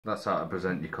That's how to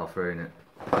present your coffee, innit?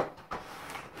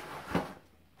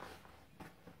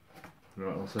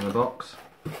 Right, what's in the box?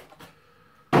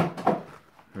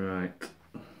 Right.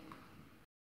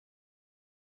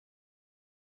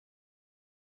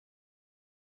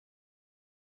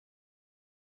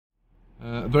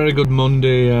 Very good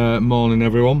Monday morning,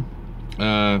 everyone.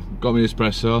 Got my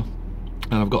espresso,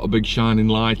 and I've got a big shining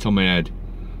light on my head.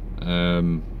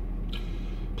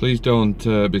 Please don't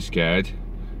be scared.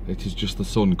 It is just the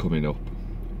sun coming up.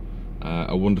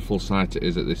 A wonderful sight it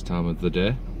is at this time of the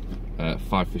day.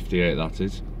 5:58 that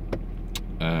is.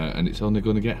 And it's only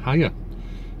going to get higher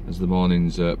as the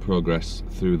mornings progress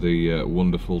through the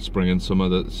wonderful spring and summer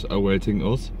that's awaiting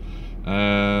us.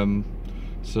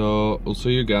 So we'll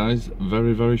see you guys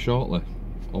very, very shortly.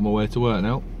 On my way to work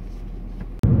now.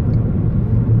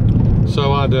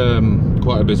 So I had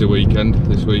quite a busy weekend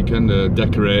this weekend,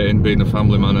 decorating, being a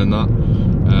family man and that.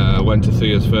 Went to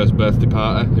Thea's first birthday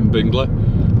party in Bingley.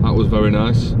 That was very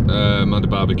nice. Had a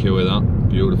barbecue with that,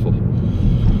 beautiful.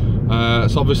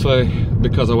 So obviously,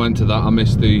 because I went to that, I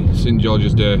missed the St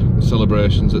George's Day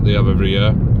celebrations that they have every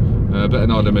year. A bit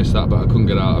annoyed I missed that, but I couldn't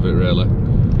get out of it really.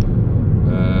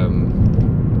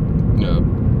 You know,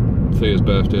 Thea's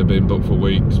birthday had been booked for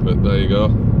weeks, but there you go.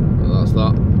 That's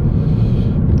that.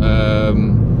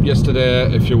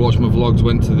 Yesterday, if you watch my vlogs,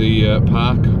 went to the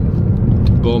park,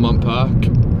 Beaumont Park.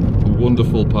 A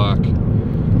wonderful park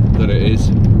that it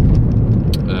is.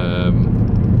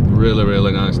 Really,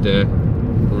 really nice day.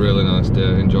 Really nice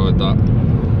day. Enjoyed that.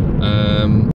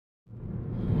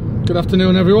 Good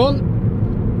afternoon,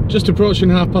 everyone. Just approaching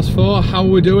 4:30. How are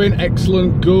we doing?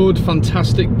 Excellent, good,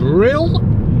 fantastic, brill.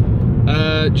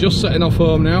 Just setting off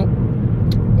home now.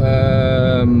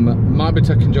 Might be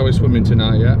taking Joey swimming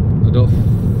tonight yet. I don't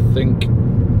think.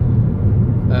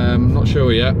 Not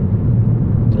sure yet.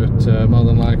 But more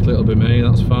than likely it'll be me.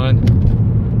 That's fine.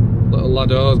 Little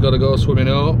laddo's got to go swimming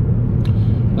out.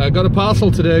 Got a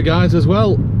parcel today, guys, as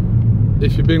well.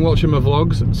 If you've been watching my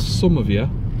vlogs, some of you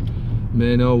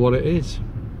may know what it is,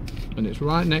 and it's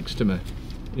right next to me.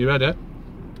 You ready?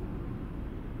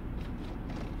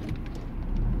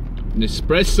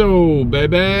 Nespresso,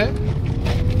 baby!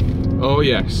 Oh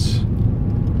yes.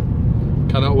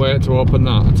 Cannot wait to open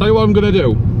that. I'll tell you what I'm going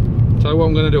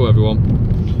to do. Everyone.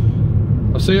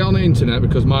 I see it on the internet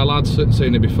because my lad's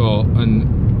seen it before,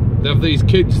 and they have these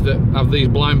kids that have these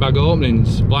blind bag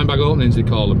openings they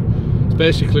call them. It's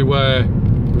basically where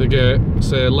they get,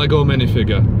 say, a Lego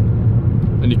minifigure,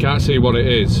 and you can't see what it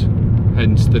is,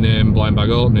 hence the name blind bag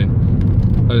opening.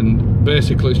 And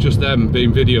basically it's just them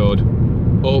being videoed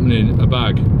opening a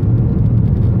bag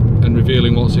and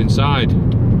revealing what's inside,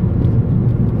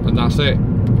 and that's it.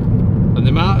 And the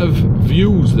amount of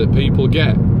views that people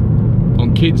get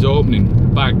on kids opening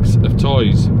bags of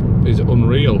toys is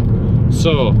unreal.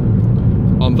 So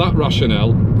on that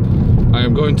rationale, I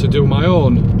am going to do my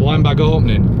own blind bag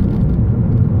opening.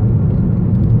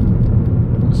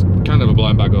 It's kind of a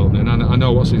blind bag opening. I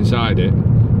know what's inside it,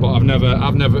 but I've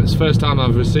never, it's the first time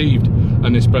I've received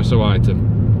an espresso item.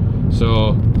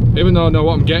 So even though I know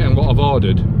what I'm getting, what I've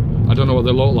ordered, I don't know what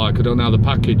they look like, I don't know how they're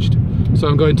packaged. So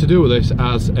I'm going to do this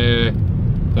as a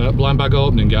blind bag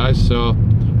opening, guys. So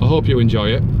I hope you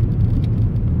enjoy it.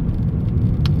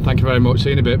 Thank you very much, see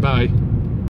you in a bit, bye.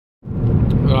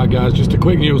 Alright guys, just a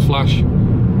quick news flash.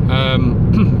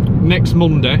 Next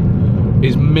Monday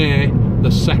is May the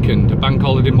 2nd, a bank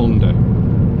holiday Monday.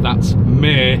 That's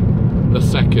May the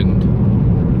 2nd.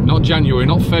 Not January,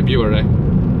 not February,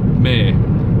 May.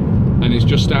 And it's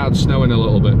just started snowing a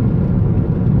little bit.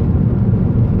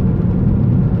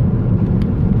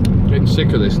 Getting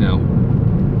sick of this now.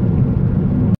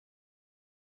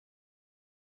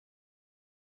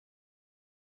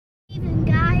 Evening,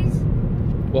 guys.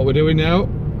 What we're doing now?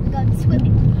 I'm going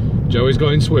swimming. Joey's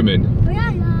going swimming. Oh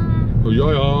yeah, yeah. Oh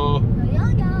yeah, yeah. Oh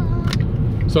yeah,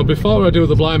 yeah. So before I do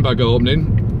the blind bag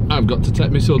opening, I've got to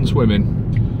take my son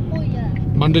swimming. Oh yeah.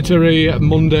 Mandatory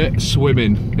Monday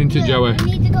swimming. Into Yeah, Joey. I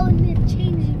need to go in the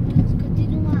changing rooms because you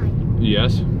know why?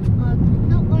 Yes. I'm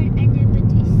not want anybody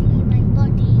to see my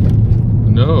body.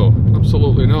 No,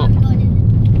 absolutely not. I'm going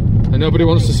in And nobody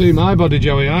wants to see my body,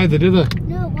 Joey, either, do they?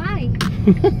 No, why?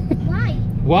 Why?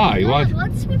 Why? No, Why? I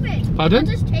want swimming. Pardon?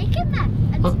 I'll just take him there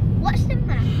and watch them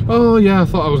there. Oh yeah, I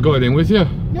thought I was going in with you.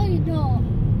 No, you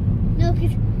don't. No,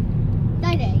 because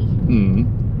Daddy,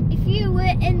 if you were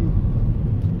in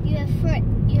your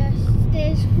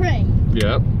stage 3,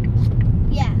 Yeah.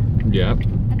 yeah, Yeah.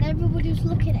 and everybody was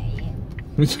looking at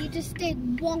you, you just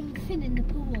did one thing in the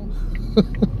pool.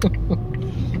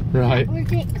 Right.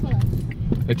 Ridiculous.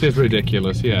 It is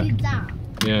ridiculous, yeah. You did that.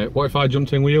 Yeah. What if I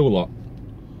jumped in with you a lot?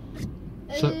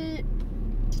 So-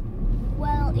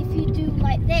 if you do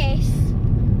like this,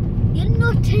 you're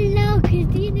not allowed, because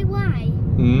do you know why?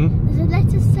 There's a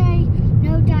letter say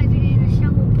no diving in a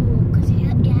shower pool because you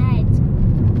hurt your head.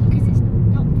 Because it's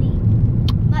not deep.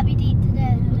 Might be deep today,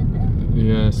 I don't know.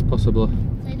 Yes, possibly.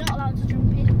 So you're not allowed to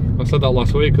jump in. I said that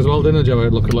last week as well, didn't I, Joey?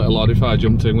 Look a little odd if I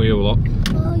jumped in with you a lot.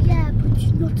 Oh yeah, but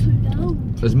you're not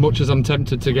allowed. As much as I'm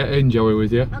tempted to get in, Joey,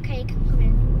 with you. Okay, you can come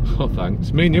in. Oh,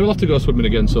 thanks. Me and you will have to go swimming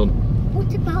again, son.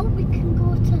 What about we can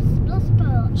go to Splash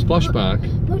Park? Splash Park?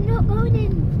 We're not going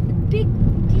in the big,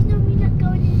 do you know we're not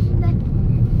going in the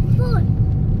fun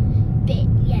bit,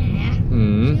 yeah? So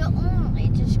you're only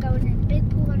just going in the big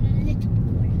pool and a little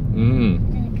pool.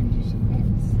 And then it can do some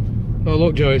bits. Oh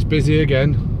look, Joey, it's busy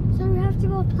again. So we have to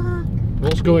go park.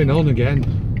 What's going on again?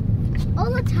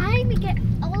 All the time we get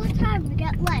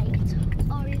late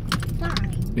or it's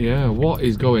fine. Yeah, what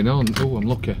is going on? Oh, I'm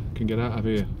lucky. Can get out of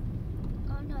here.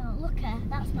 Oh no, look here,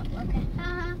 that's not lucky.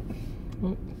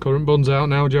 Oh, currant bun's out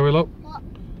now, Joey, look. What?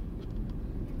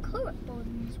 Currant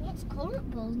buns? What's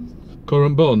currant buns?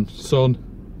 Currant bun, son.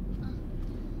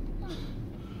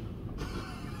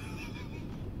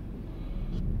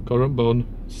 Currant bun,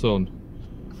 son.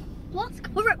 What's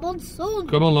currant bun, son?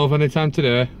 Come on, love, anytime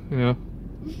today, you know.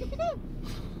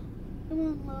 Come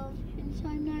on, love,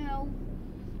 anytime now.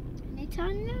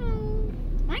 Anytime now.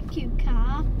 Thank you,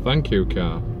 car. Thank you,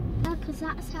 car. Yeah, because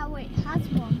that's how it has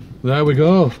one. There we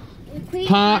go. We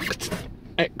Parked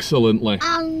excellently.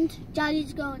 And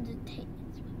Daddy's going to take it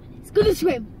swimming. It's going to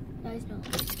swim. No, it's not.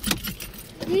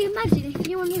 Can you imagine if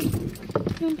you want to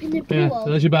jump in the pool Yeah,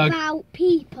 there's your bag. without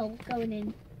people going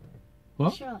in?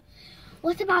 What? Sure.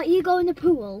 What about you go in the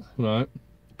pool Right.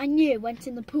 and you went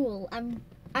in the pool and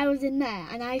I was in there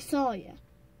and I saw you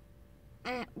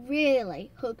and I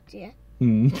really hugged you.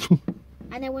 And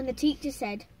then when the teacher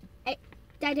said, "Hey,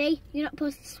 Daddy, you're not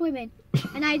supposed to swim in,"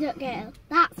 and I don't get it,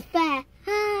 that's fair.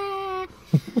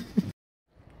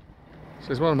 This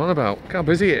is what I'm on about. Look how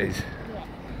busy it is. Yeah.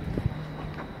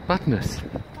 Madness.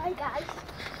 Bye guys.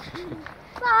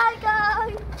 Bye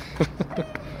guys.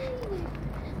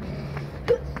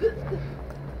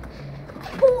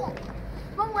 Oh,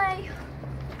 wrong way.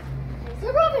 It's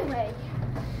the wrong way.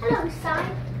 Hello,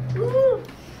 sign. Woo.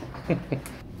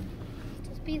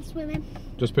 Just been swimming.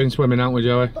 Just been swimming, haven't we,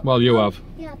 Joey? Well, you have.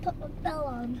 Yeah, put my bell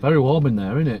on. Very warm in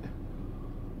there, isn't it?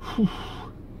 Yeah.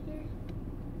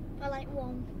 I like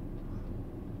warm.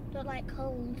 Don't like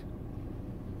cold.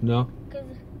 No. Cause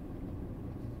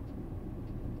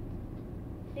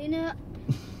you know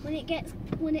when it gets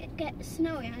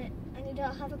snowy and you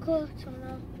don't have a coat on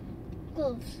or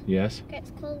gloves. Yes. It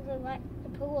gets colder like the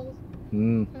pool.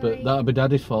 But that'd be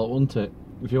Daddy's fault, wouldn't it?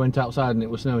 If you went outside and it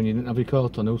was snowing and you didn't have your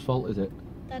coat on, whose fault is it?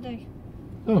 Daddy.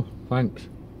 Oh, thanks.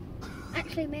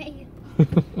 Actually, me.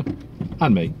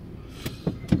 And me.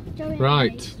 Joey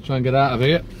Right, and me. try and get out of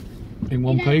here in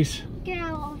one piece. Get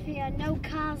out of here. No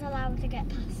cars allowed to get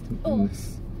past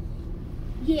us.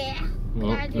 Yeah.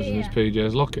 Well, Good there's idea. his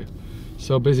PJs. Look it.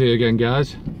 So busy again,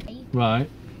 guys. Right.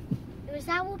 It was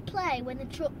our play when the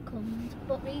truck comes,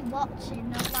 but we watching,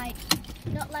 not like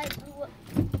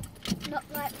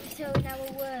we're showing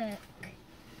our work.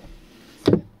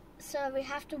 So we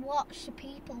have to watch the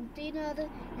people. Do you know that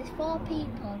there's 4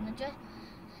 people and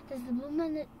there's the mum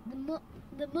and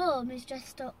the mum is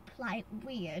dressed up like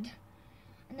weird,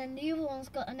 and then the other one's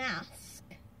got an axe.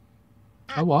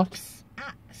 A what?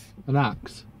 Axe. An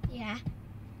axe. Yeah.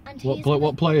 And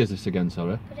What play is this again?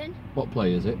 Sorry. Pardon? What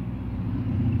play is it?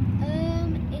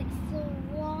 It's the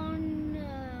one.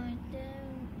 I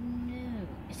don't know.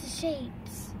 It's the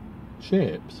shapes.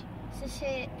 Shapes. It's the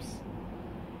shapes.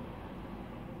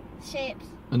 Shapes.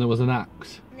 And there was an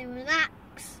axe. And there was an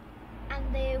axe.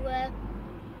 And there were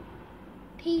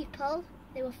people.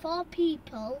 There were 4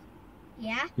 people.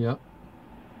 Yeah. Yeah.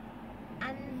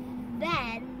 And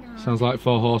then. Sounds like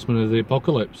 4 horsemen of the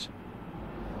apocalypse.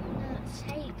 No, it's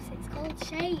shapes. It's called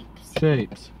shapes.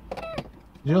 Shapes. Yeah.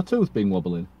 Is your tooth been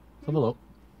wobbling? Have a look.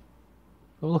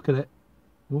 Have a look at it.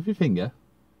 Move your finger.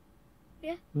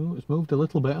 Yeah. Oh, it's moved a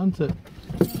little bit, hasn't it?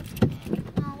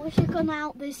 Oh, we should come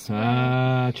out this way.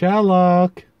 Ah,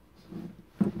 Sherlock.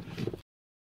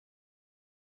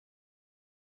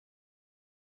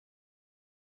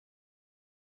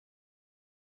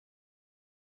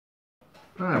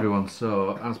 Right everyone,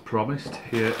 so as promised,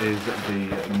 here is the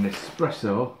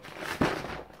Nespresso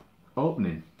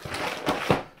opening.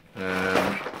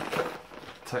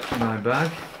 Take my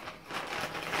bag.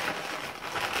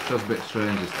 Feels a bit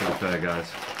strange, to be fair,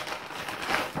 guys.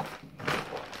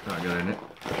 Can't get in it.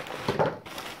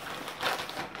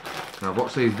 Now, I've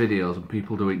watched these videos and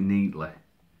people do it neatly,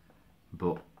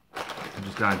 but I'm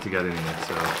just dying to get in here,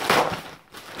 so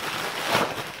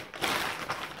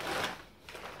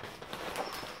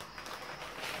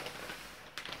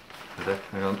fancy.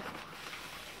 Hang on.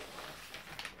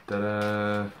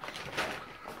 Ta-da!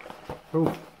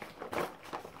 Oh,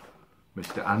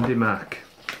 Mr. Andy Mack.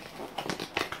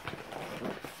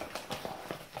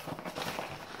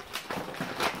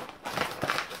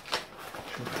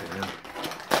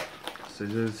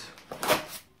 Scissors.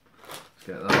 Let's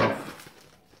get that off.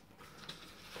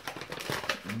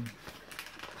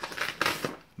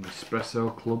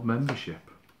 Nespresso Club membership.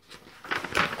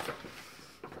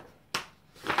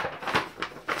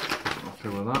 Happy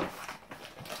with that.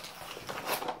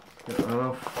 Get that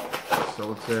off.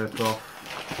 Sellotape off.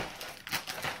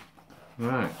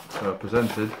 Right, so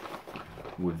presented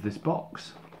with this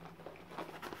box.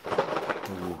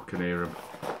 Oh, can hear him.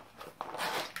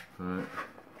 Right.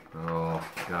 Oh,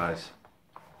 guys.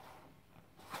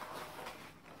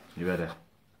 You ready?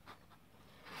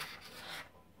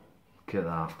 Look at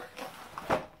that.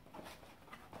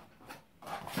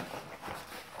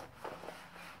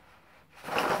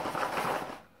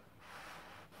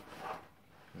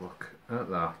 Look at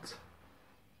that.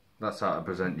 That's how to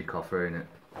present your coffee, innit?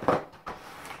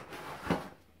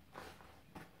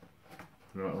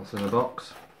 Right, what's in the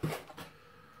box?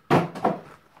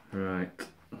 Right.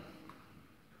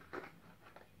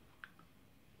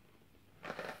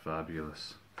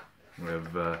 Fabulous.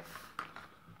 We've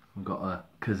got a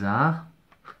kazaa,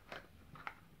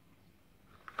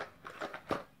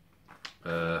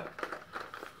 a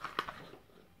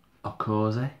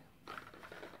cozy,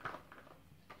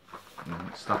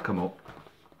 stack them up,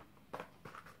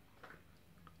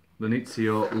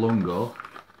 Lenizio Lungo,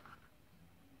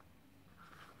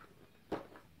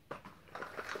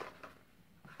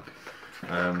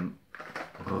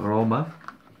 Roma,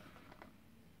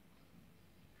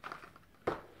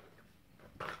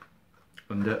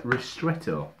 and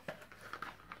Ristretto.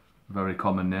 Very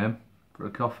common name for a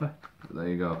coffee, but there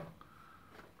you go.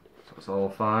 So that's all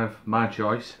 5. My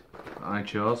choice that I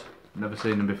chose. Never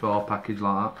seen them before packaged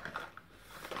like that.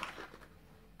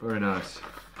 Very nice.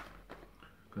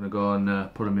 Gonna go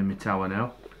and put them in my tower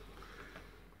now.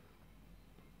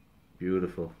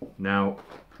 Beautiful. Now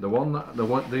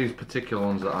these particular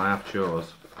ones that I have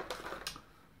chose.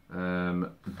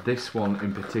 This one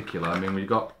in particular. I mean, we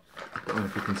got. I don't know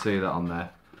if you can see that on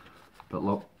there, but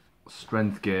look,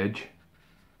 strength gauge.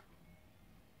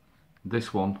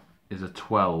 This one is a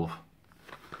 12.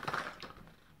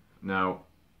 Now,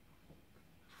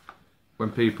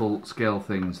 when people scale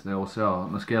things, they always say, oh,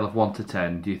 on a scale of 1 to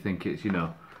 10, do you think it's, you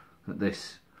know, that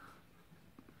there's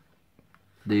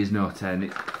no 10,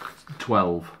 it's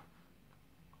 12.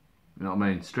 You know what I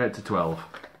mean? Straight to 12.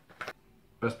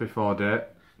 Best before date.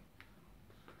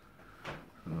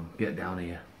 Oh, get down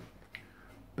here.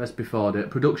 Best before date,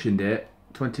 production date,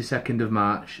 22nd of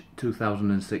March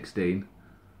 2016.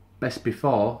 Best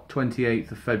before,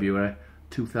 28th of February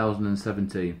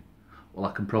 2017. Well,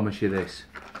 I can promise you this,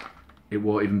 it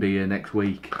won't even be here next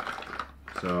week.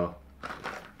 So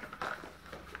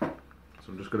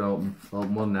I'm just going to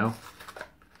open one now.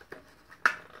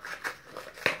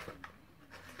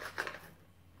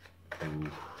 Ooh.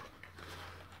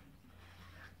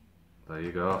 There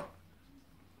you go.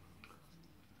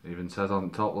 Even says on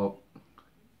the top, look,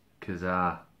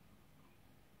 kazaa.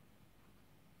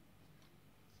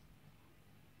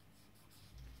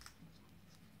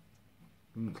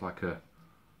 It's like a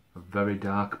very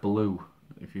dark blue,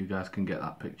 if you guys can get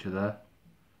that picture there.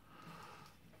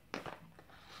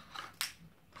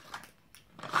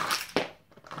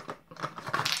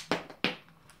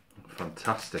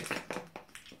 Fantastic.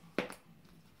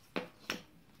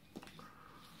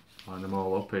 Line them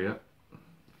all up here.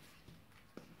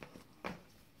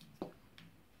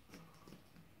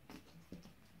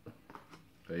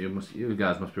 You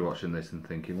guys must be watching this and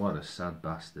thinking, what a sad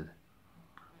bastard.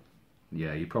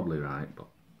 Yeah, you're probably right, but...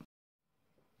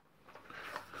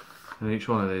 And each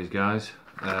one of these guys,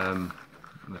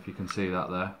 if you can see that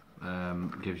there,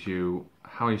 gives you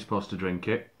how you're supposed to drink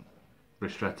it.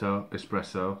 Ristretto,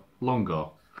 espresso,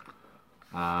 lungo.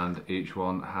 And each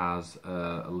one has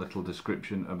a little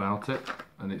description about it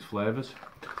and its flavours.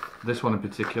 This one in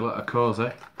particular, a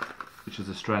cozy, which is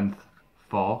a strength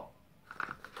 4.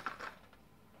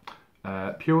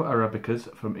 Pure Arabicas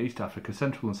from East Africa,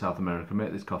 Central and South America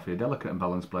make this coffee a delicate and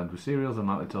balanced blend with cereals and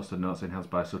lightly toasted notes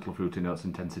enhanced by subtle fruity notes,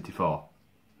 intensity 4.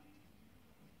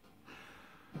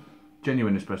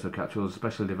 Genuine espresso capsules,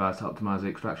 specially devised to optimise the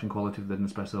extraction quality of the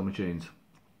Nespresso machines.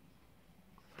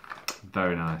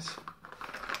 Very nice.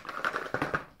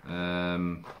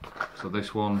 So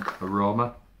this one,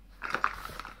 aroma,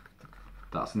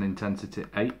 that's an intensity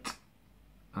 8,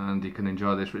 and you can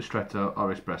enjoy this ristretto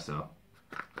or espresso.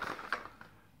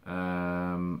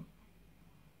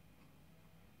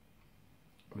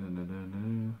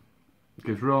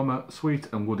 Gives aroma, sweet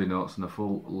and woody notes and a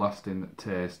full lasting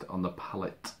taste on the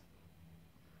palate.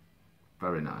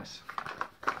 Very nice.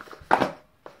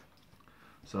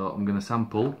 So I'm going to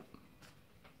sample.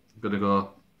 I'm going to go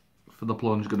for the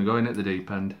plunge, going to go in at the deep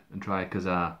end and try a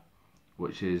Kazaa,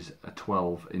 which is a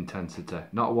 12 intensity.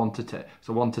 Not a 1 to 10. It's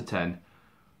a 1 to 10.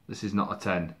 This is not a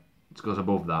 10. It goes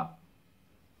above that.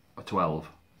 A 12.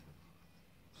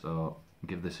 So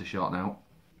give this a shot now.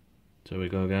 So here we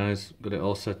go, guys. Got it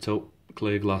all set up.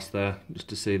 Clear glass there, just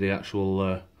to see the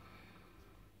actual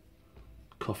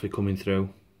coffee coming through.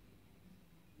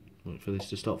 Wait for this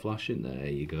to stop flashing. There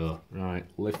you go. Right,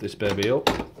 lift this baby up.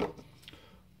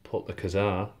 Put the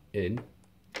Kazaa in.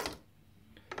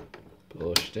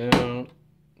 Push down.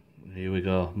 Here we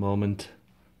go. Moment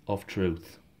of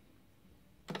truth.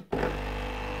 Oh,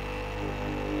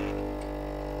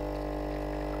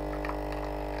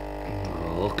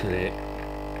 look at it.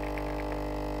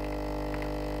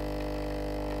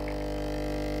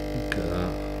 Look at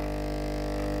that.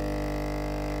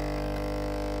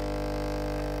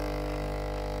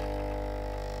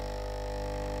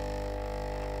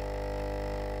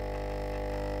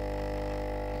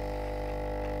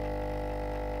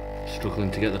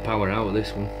 Struggling to get the power out of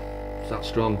this one. It's that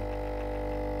strong.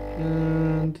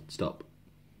 And stop.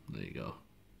 There you go.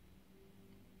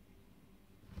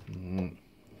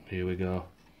 Here we go.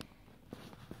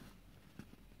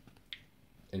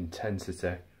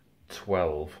 Intensity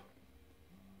 12.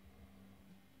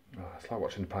 Oh, it's like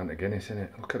watching a pint of Guinness, isn't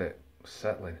it? Look at it,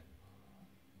 settling.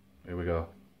 Here we go.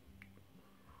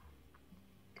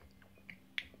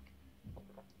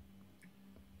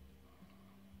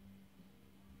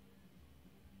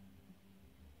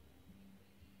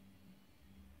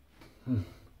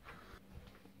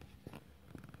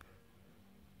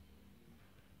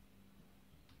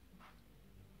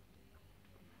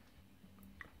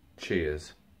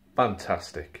 Cheers.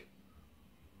 Fantastic.